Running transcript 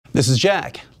This is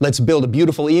Jack. Let's build a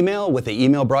beautiful email with the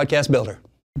Email Broadcast Builder.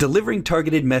 Delivering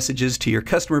targeted messages to your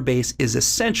customer base is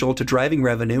essential to driving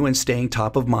revenue and staying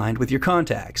top of mind with your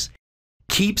contacts.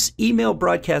 Keap's Email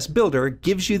Broadcast Builder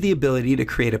gives you the ability to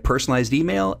create a personalized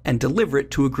email and deliver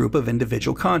it to a group of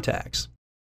individual contacts.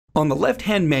 On the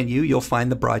left-hand menu, you'll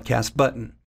find the Broadcast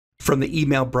button. From the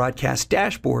Email Broadcast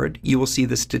dashboard, you will see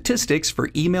the statistics for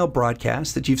email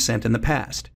broadcasts that you've sent in the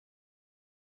past.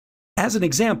 As an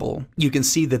example, you can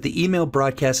see that the email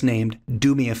broadcast named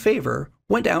 "Do Me a Favor"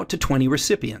 went out to 20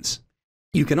 recipients.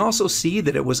 You can also see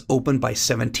that it was opened by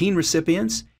 17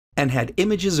 recipients and had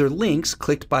images or links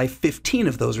clicked by 15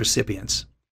 of those recipients.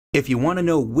 If you want to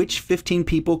know which 15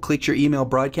 people clicked your email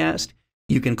broadcast,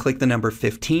 you can click the number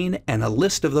 15 and a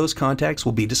list of those contacts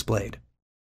will be displayed.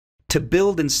 To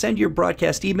build and send your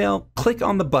broadcast email, click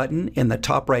on the button in the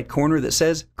top right corner that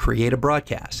says "Create a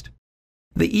Broadcast."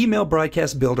 The Email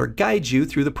Broadcast Builder guides you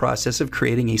through the process of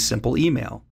creating a simple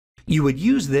email. You would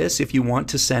use this if you want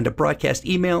to send a broadcast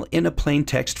email in a plain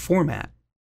text format.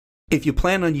 If you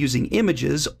plan on using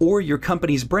images or your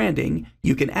company's branding,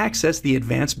 you can access the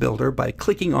Advanced Builder by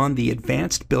clicking on the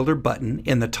Advanced Builder button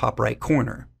in the top right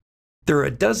corner. There are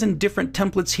a dozen different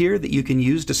templates here that you can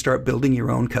use to start building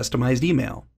your own customized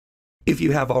email. If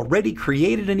you have already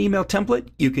created an email template,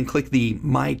 you can click the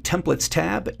My Templates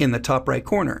tab in the top right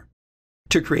corner.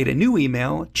 To create a new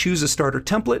email, choose a starter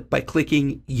template by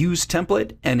clicking Use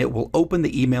Template and it will open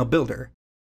the email builder.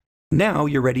 Now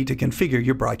you're ready to configure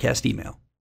your broadcast email.